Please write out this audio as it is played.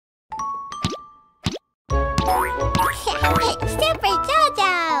for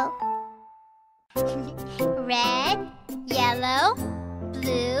Dodo. Red, yellow,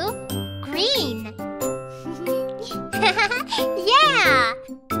 blue, green. Yeah!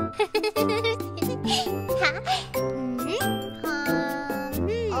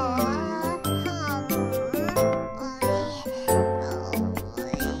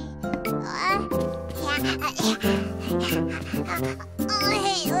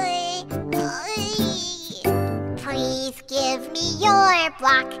 Please give me your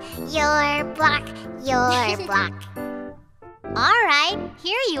block, your block, your block. All right,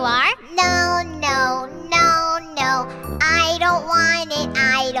 here you are. No, no, no, no. I don't want it,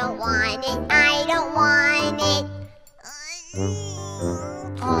 I don't want it, I don't want it.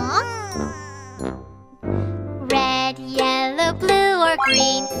 Red, yellow, blue, or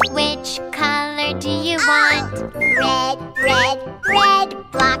green, which color do you want? Red, red, red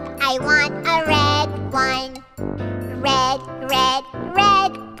block. I want a red one. Red, red,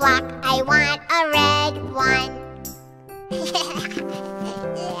 red block. I want a red one.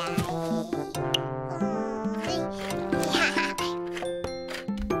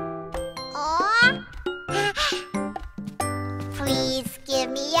 Please give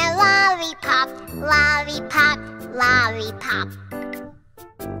me a lollipop, lollipop, lollipop.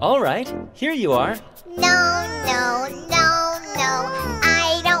 All right, here you are. No, no, no, no.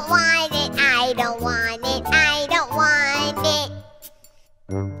 I don't want it, I don't want it, I don't want it.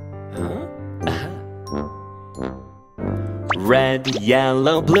 Red,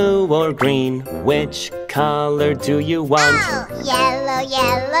 yellow, blue, or green, which color do you want? Oh, yellow,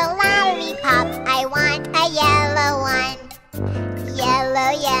 yellow lollipop. I want a yellow one.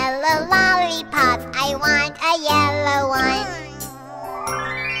 Yellow, yellow lollipop. I want a yellow one.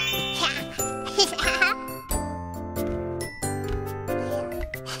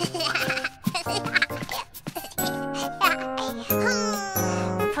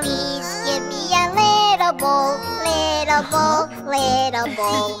 Please give me a little bowl, little bowl, little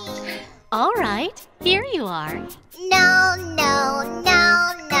bowl. All right, here you are. No, no,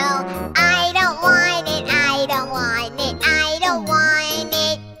 no, no. I don't want it, I don't want it, I don't want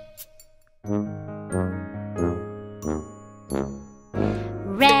it.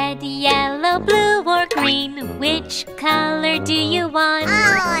 Red, yellow, blue, or green, which color do you want?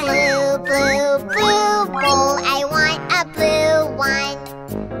 Oh, blue, blue, blue bowl. I want a blue one.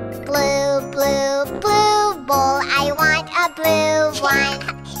 Blue, blue, blue bowl. I want a blue one.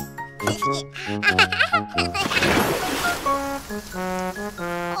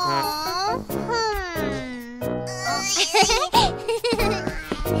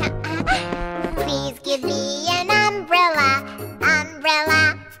 Please give me an umbrella,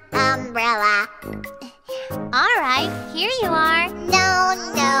 umbrella, umbrella. All right, here you are. No,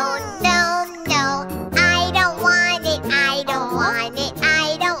 no, no, no. I don't want it, I don't want it,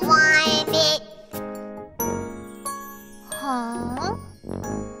 I don't want it. Huh?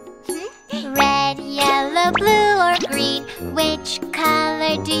 Red, yellow, blue, or green, which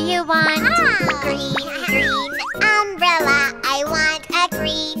color do you want? Green, green, umbrella. I want a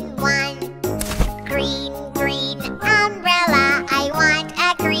green one. Green, green, umbrella. I want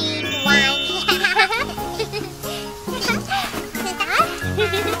a green one.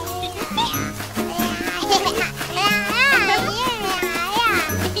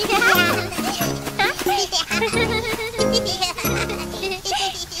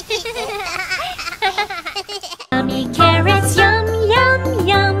 Yummy carrots, yum, yum,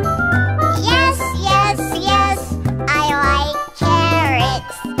 yum. Yes, yes, yes. I like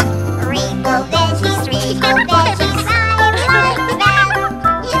carrots. Wrinkle veggies, wrinkle veggies. I like them.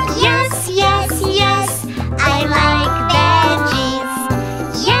 Yes, yes, yes, I like veggies.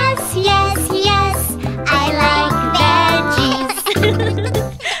 Yes, yes, yes. I like veggies.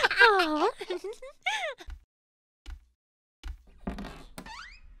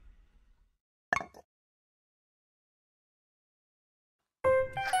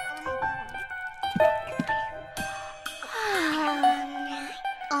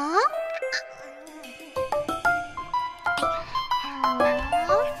 Oh.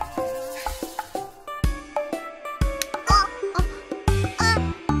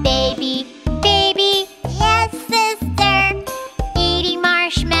 Baby, baby, yes, sister. Eating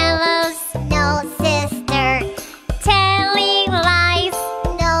marshmallows, no, sister. Telling lies,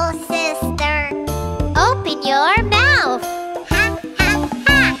 no, sister. Open your mouth. Ha, ha,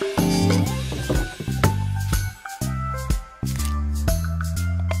 ha.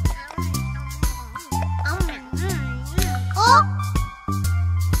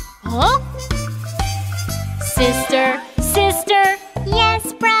 Oh? Sister, sister,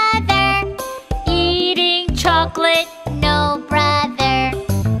 Yes, brother. eating chocolate. No, brother.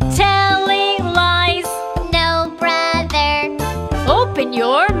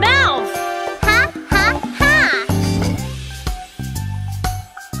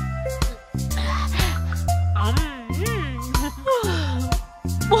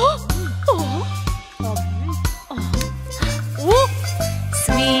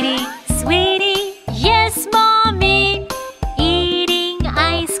 Sweetie, sweetie, yes, mommy. Eating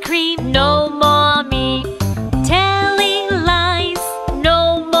ice cream, no, mommy. Telling lies,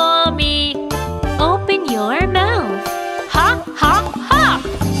 no, mommy. Open your mouth. Ha, ha, ha.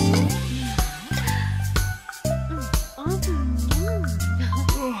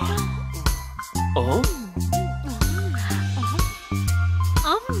 Oh?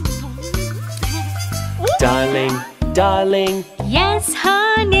 Darling, darling, Yes,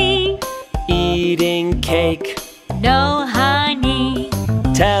 honey. eating cake, No, honey.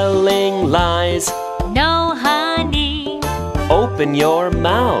 telling lies. No, honey. Open your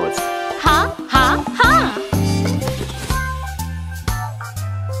mouth. Ha, ha, ha.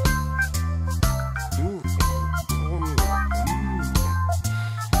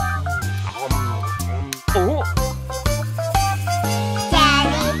 Oh.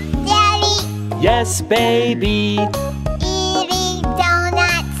 Daddy, Daddy, Yes, baby. eating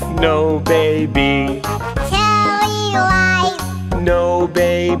donuts, No, baby. telling lies. No,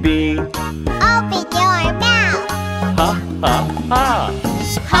 baby. Open your mouth. Ha, ha, ha.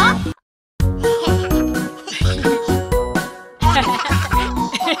 Ha.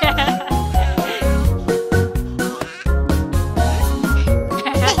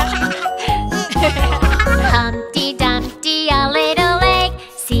 Humpty Dumpty, a little egg.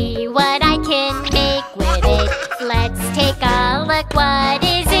 See what I can make with it. Let's take a look. What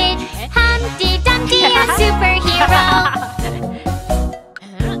is it? Humpty Dumpty, a superhero.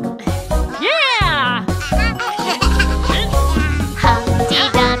 Yeah! Humpty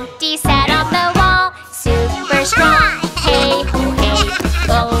Dumpty sat on the wall, super strong. Hey ho hey,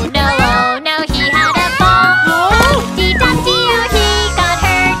 oh no, he had a fall. Humpty Dumpty, oh he got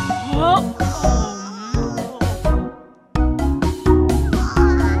hurt.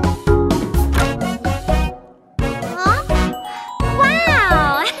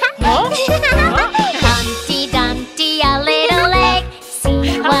 Wow! Humpty Dumpty, a little egg.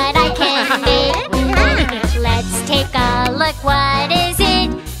 See what I can make with it. Let's take a look. What is it?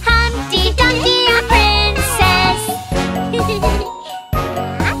 Humpty Dumpty, a princess.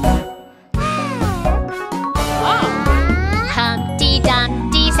 Humpty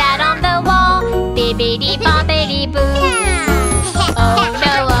Dumpty sat on the wall. Bibbidi bobbidi boo.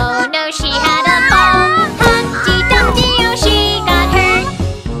 Oh no, she had a fall. Humpty Dumpty, oh she got hurt.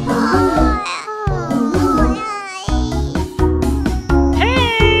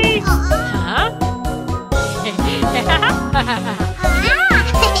 Hey!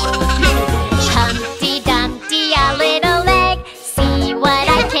 Humpty Dumpty, a little egg. See what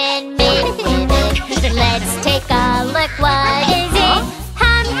I can make with it. Let's take a look. What is it?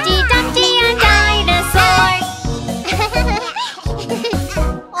 Humpty Dumpty, a dinosaur.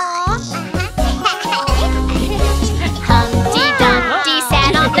 Humpty Dumpty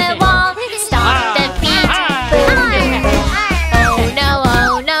sat on the wall. Stop the feet.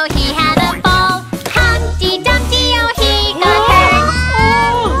 Oh no, he had a fall. Humpty Dumpty, oh he got hurt.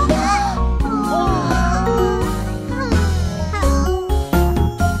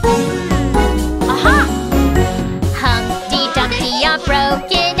 Aha! Humpty Dumpty, a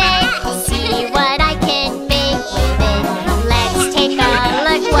broken egg. See what I can make with it. Let's take a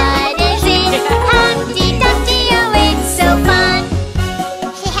look. What is it? Humpty Dumpty, oh it's so fun.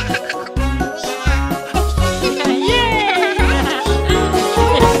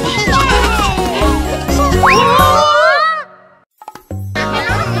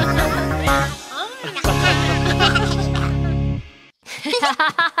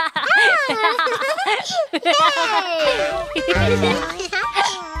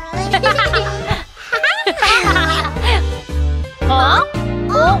 Huh?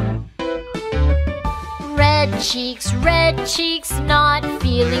 Oh. Red cheeks, not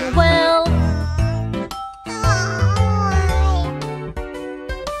feeling well.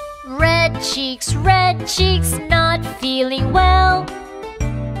 Red cheeks, not feeling well.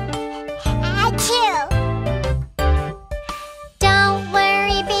 Achoo! Don't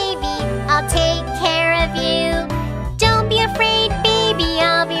worry, baby, I'll take care of you. Don't be afraid, baby,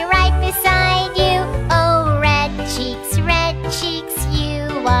 I'll be right beside you. Oh, red cheeks, you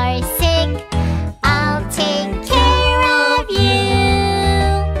are sick. I'll take care of you.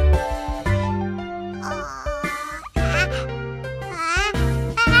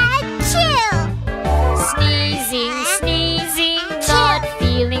 Achoo! Sneezing, not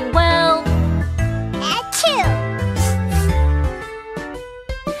feeling well.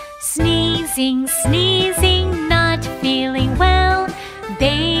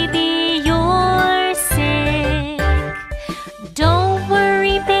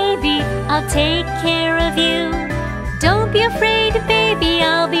 be afraid, baby,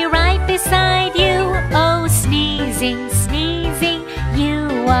 I'll be right beside you. Oh, sneezing, sneezing,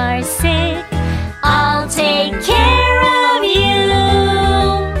 you are sick. I'll take care of you.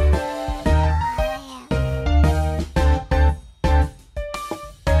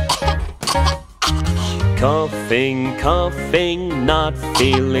 Coughing, coughing, not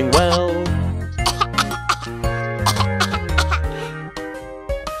feeling well.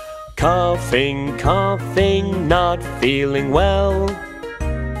 Coughing, coughing, not feeling well.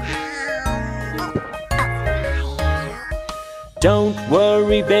 Don't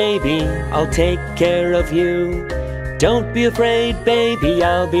worry, baby, I'll take care of you. Don't be afraid, baby,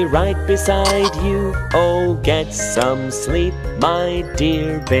 I'll be right beside you. Oh, get some sleep, my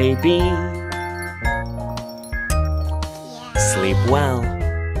dear baby. Sleep well.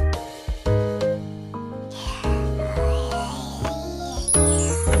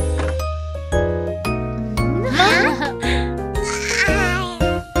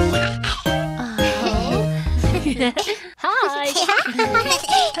 Hi.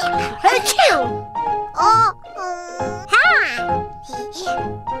 Achoo! Oh, ha!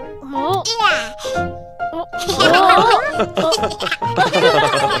 Oh.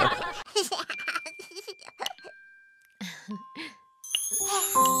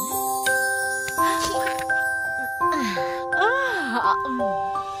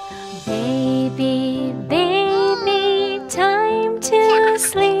 Baby, baby, time to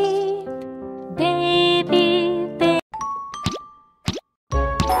sleep. Baby, baby.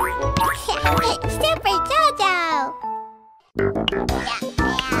 Super Jojo!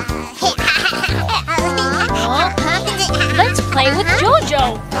 Let's play with Jojo.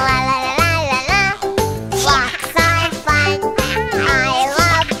 La la la la la la. Blocks are fun. I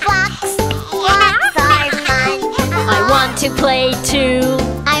love blocks. Blocks are fun. I want to play too.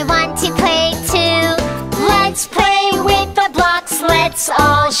 I want to play too. Let's play with the blocks. Let's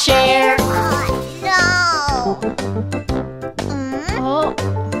all share. Oh, no. Oh.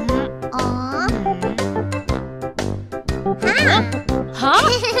 Huh?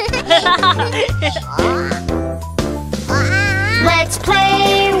 Let's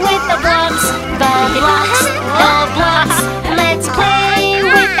play with the blocks. The blocks. The blocks. Let's play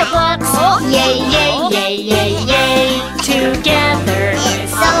with the blocks. Yay, yay, yay, yay, yay. Together.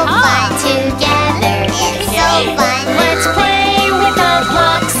 It's so fun together. It's so fun. Let's play with the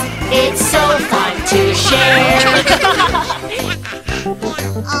blocks. It's so fun to share.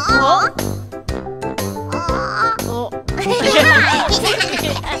 Oh.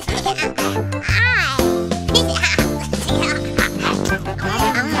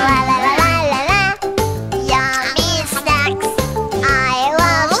 La la la la la la. Yummy snacks. I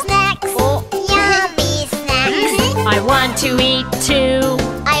love snacks. Yummy snacks. I want to eat too.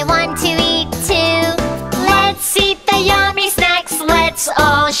 I want to eat too. Let's eat the yummy snacks. Let's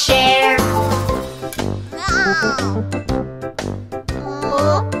all share.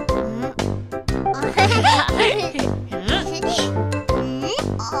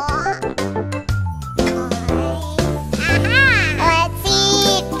 Let's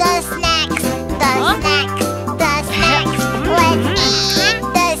eat the snacks. The snacks. The snacks. Let's eat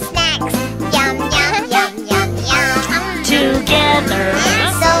the snacks. Yum yum yum yum yum. Together.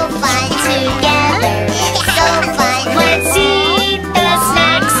 So fun together. It's so fun. Let's eat the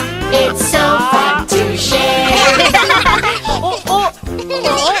snacks. It's so fun to share.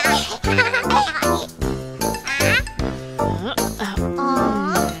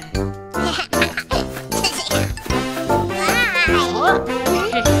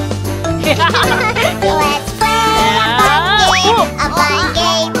 Let's play a fun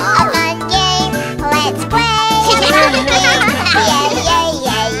game, a fun game. Let's play. Yeah, yeah, yeah,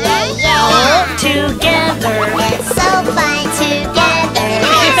 yeah, yeah. Together. It's so fun together.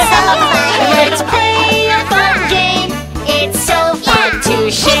 It's so fun. Let's play a fun game. It's so fun to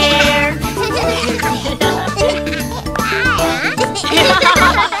share.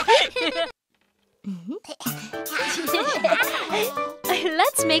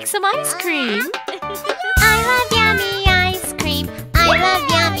 Let's make some ice cream. I love yummy ice cream. I love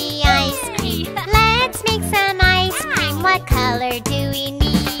yummy ice cream. Let's make some ice cream. What color do we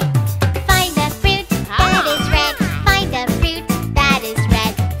need? Find a fruit that is red. Find a fruit that is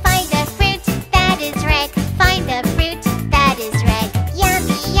red. Find a fruit that is red. Find a fruit that is red.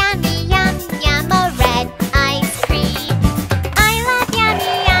 Yummy, yummy, yum, yum, a red ice cream. I love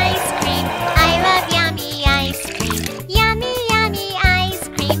yummy ice cream. I love yummy ice cream. Yummy, yummy ice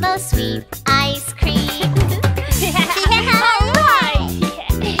cream, oh sweet ice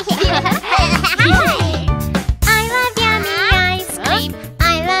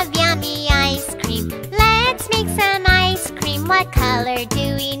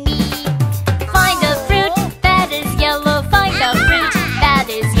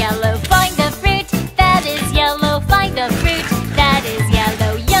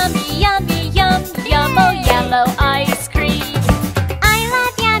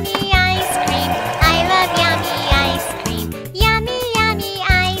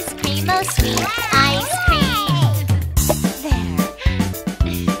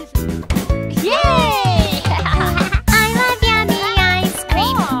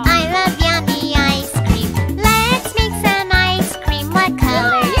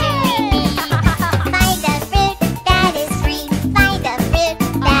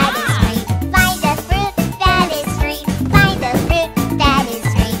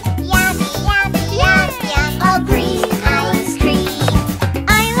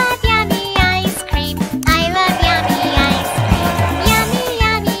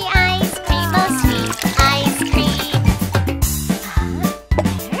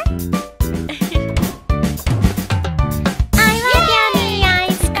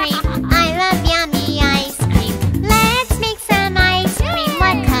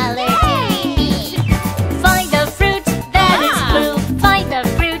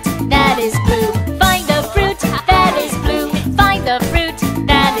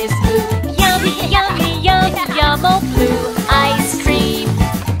yummy, yummy, yum, oh blue ice cream.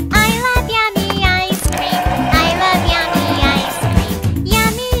 I love yummy ice cream. I love yummy ice cream.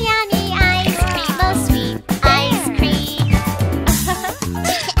 Yummy, yummy ice cream. Oh, sweet ice cream.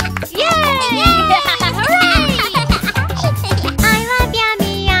 Yay! Hooray! I love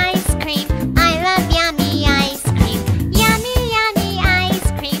yummy ice cream. I love yummy ice cream. Yummy, yummy ice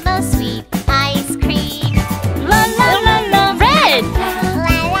cream. Oh, sweet ice cream. La la la la, red.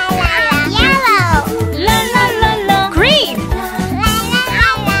 La la la la, yellow. La la la la, green. La la la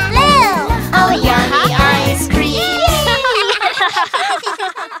la, blue. Oh, yummy ice cream.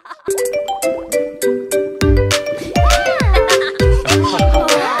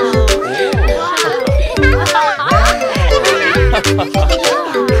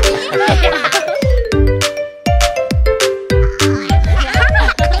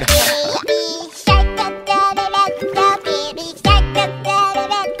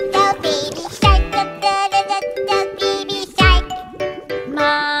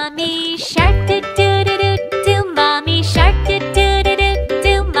 Mommy shark do do do do do. Mommy shark do do do do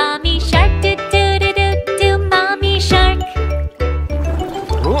do. Mommy shark do do do do do. Mommy shark.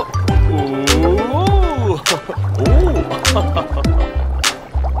 Ooh.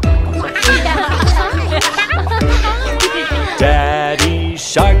 Daddy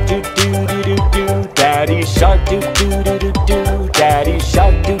shark do do do do do. Daddy shark do do do do do. Daddy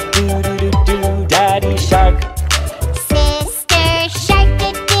shark do do do do do. Daddy shark. Sister shark do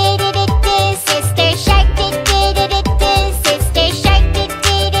do do do do. Sister shark do do do do do. Sister shark do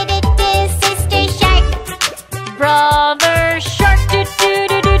do do do do. Sister shark. Brother shark do do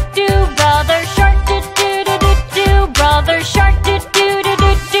do do do. Brother shark do do do do do. Brother shark do do do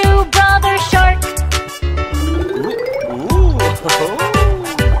do do. Brother shark.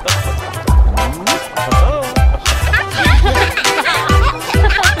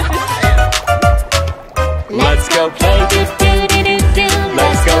 Let's go play do Do do do do.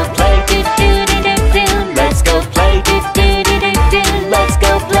 Let's go play Do do do do do. Let's go play Do do do do do. Let's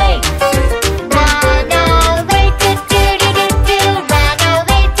go play. Run away do do do do do. Run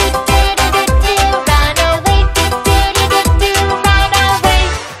away do do do do do. Run away do do do do do. Run away.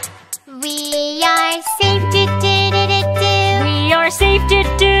 We are safe do do do do do. We are safe. Do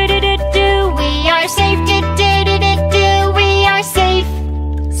do do do do. We are safe do do do do do. We are safe.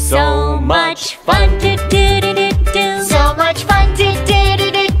 So much fun. Do do do do do. So much fun do do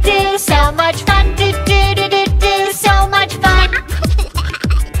do do do. So much fun do do do do do. So much fun.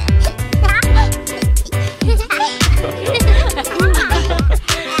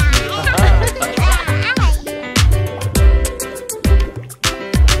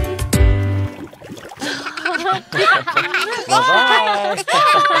 Bye-bye.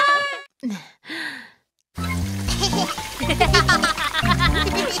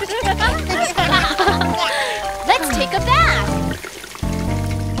 Let's take a bath.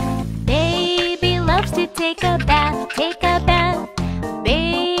 Baby loves to take a bath. Take a bath.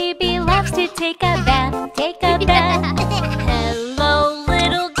 Baby loves to take a bath. Take a bath. Hello,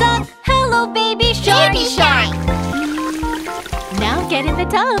 little duck. Hello, baby shark. Baby shark. Now get in the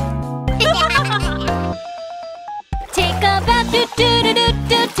tub. Take a bath. Do do do do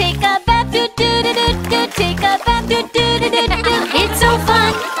do. Take a bath. Do do do do do. Take a bath. Do do do do do. It's so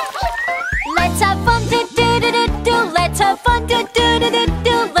fun. Let's have fun. Do do do do do. Let's have fun. Do do do do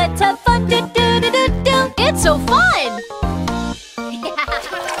do. Let's have fun. Do do do do do. It's so fun.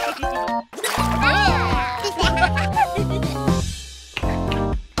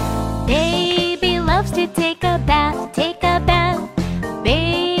 Baby loves to take a bath. Take a bath.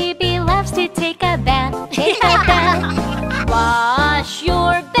 Baby loves to take a bath. Take a bath. Wash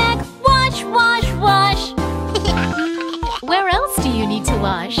your back. Wash, wash, wash. Where else do you need to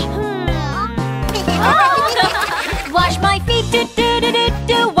wash? Wash my feet. Do do do do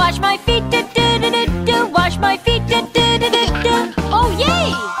do. Wash my feet. Do do do do do. Wash my feet. Do do do do do. Oh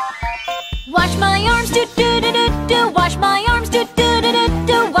yay! Wash my arms. Do do do do do. Wash my arms. Do do do do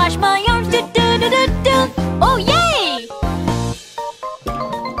do. Wash my arms. Do do do do do. Oh yay!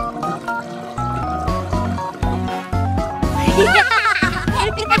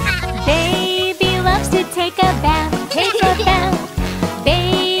 Baby loves to take a bath. Take a bath.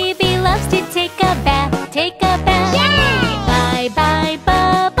 Baby loves to take a bath. Take a bath. Bye bye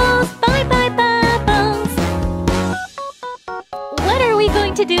bubbles. Bye bye bubbles. What are we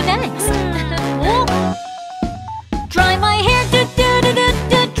going to do next? Dry my